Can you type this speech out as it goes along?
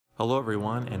Hello,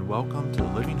 everyone, and welcome to the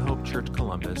Living Hope Church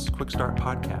Columbus Quick Start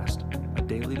Podcast, a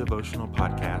daily devotional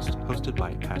podcast hosted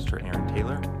by Pastor Aaron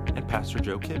Taylor and Pastor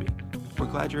Joe Kibbe. We're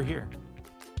glad you're here.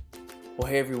 Well,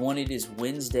 hey everyone, it is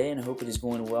Wednesday and I hope it is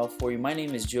going well for you. My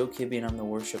name is Joe Kibbe and I'm the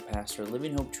worship pastor at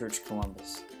Living Hope Church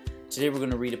Columbus. Today we're going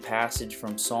to read a passage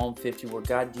from Psalm 50 where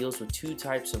God deals with two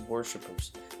types of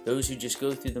worshipers, those who just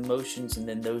go through the motions and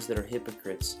then those that are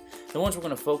hypocrites. The ones we're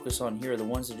going to focus on here are the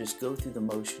ones that just go through the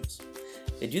motions.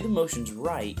 They do the motions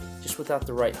right, just without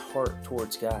the right heart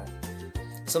towards God.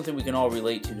 Something we can all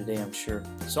relate to today, I'm sure.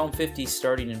 Psalm 50,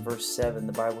 starting in verse 7,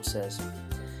 the Bible says,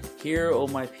 "Hear, O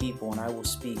my people, and I will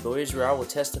speak. O Israel, I will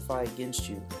testify against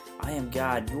you. I am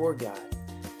God, your God.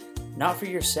 Not for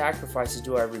your sacrifices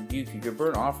do I rebuke you. Your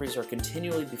burnt offerings are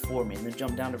continually before me." And then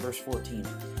jump down to verse 14.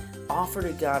 "Offer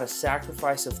to God a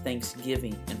sacrifice of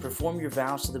thanksgiving, and perform your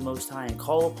vows to the Most High, and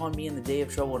call upon me in the day of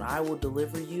trouble, and I will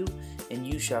deliver you, and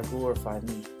you shall glorify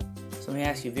me." So let me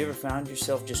ask you, have you ever found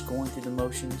yourself just going through the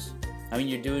motions? I mean,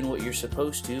 you're doing what you're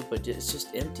supposed to, but it's just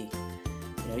empty.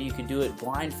 You know, you can do it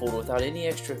blindfolded without any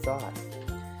extra thought.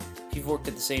 If you've worked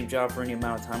at the same job for any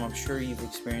amount of time, I'm sure you've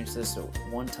experienced this at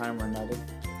one time or another.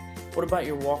 What about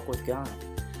your walk with God?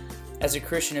 As a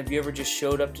Christian, have you ever just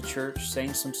showed up to church,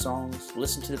 sang some songs,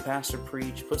 listened to the pastor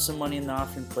preach, put some money in the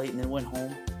offering plate, and then went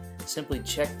home? Simply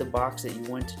checked the box that you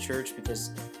went to church because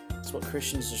that's what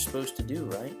Christians are supposed to do,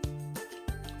 right?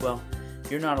 Well,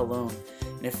 you're not alone.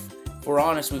 And if we're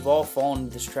honest, we've all fallen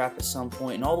into this trap at some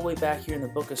point. And all the way back here in the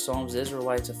book of Psalms, the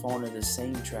Israelites have fallen into the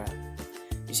same trap.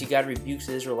 You see, God rebukes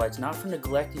the Israelites not for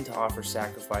neglecting to offer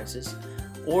sacrifices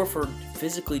or for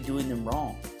physically doing them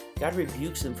wrong. God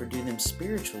rebukes them for doing them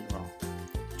spiritually wrong.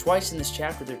 Twice in this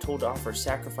chapter, they're told to offer a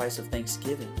sacrifice of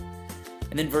thanksgiving.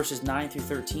 And then verses 9 through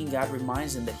 13, God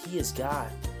reminds them that He is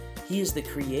God. He is the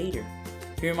Creator.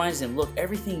 He reminds them, look,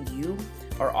 everything you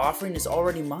are offering is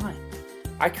already mine.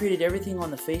 I created everything on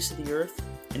the face of the earth,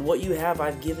 and what you have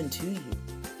I've given to you.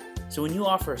 So when you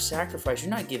offer a sacrifice,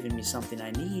 you're not giving me something I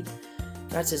need.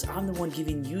 God says, I'm the one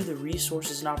giving you the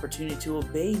resources and opportunity to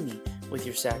obey me with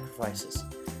your sacrifices.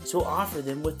 So offer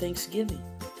them with thanksgiving.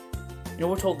 You know,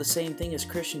 we're told the same thing as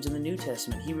Christians in the New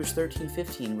Testament, Hebrews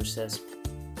 13:15, which says,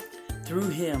 "Through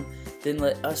Him, then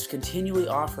let us continually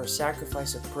offer a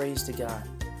sacrifice of praise to God."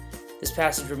 This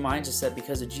passage reminds us that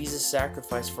because of Jesus'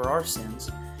 sacrifice for our sins,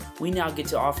 we now get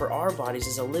to offer our bodies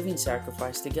as a living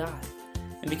sacrifice to God.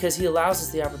 And because He allows us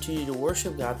the opportunity to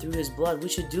worship God through His blood, we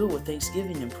should do it with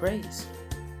thanksgiving and praise.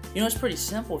 You know, it's pretty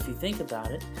simple if you think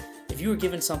about it. If you were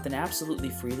given something absolutely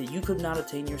free that you could not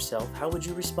obtain yourself, how would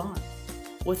you respond?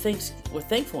 With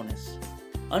thankfulness,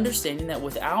 understanding that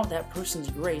without that person's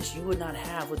grace, you would not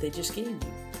have what they just gave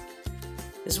you.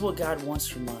 This is what God wants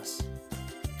from us.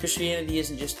 Christianity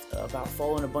isn't just about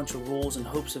following a bunch of rules in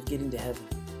hopes of getting to heaven.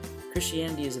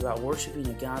 Christianity is about worshiping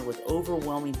a God with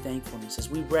overwhelming thankfulness as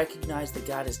we recognize that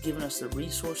God has given us the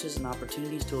resources and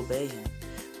opportunities to obey Him,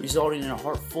 resulting in a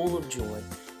heart full of joy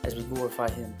as we glorify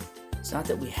Him. It's not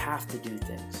that we have to do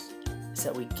things, it's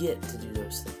that we get to do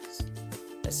those things.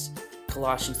 As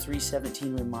Colossians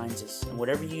 3:17 reminds us, and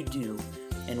whatever you do,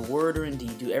 in word or in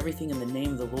deed, do everything in the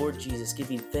name of the Lord Jesus,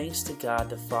 giving thanks to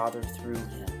God the Father through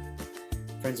Him.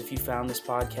 Friends, if you found this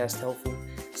podcast helpful,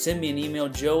 send me an email,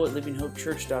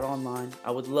 joe@livinghopechurch.online. I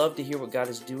would love to hear what God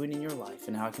is doing in your life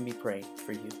and how I can be praying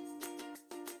for you.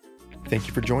 Thank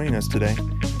you for joining us today.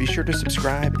 Be sure to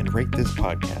subscribe and rate this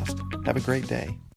podcast. Have a great day.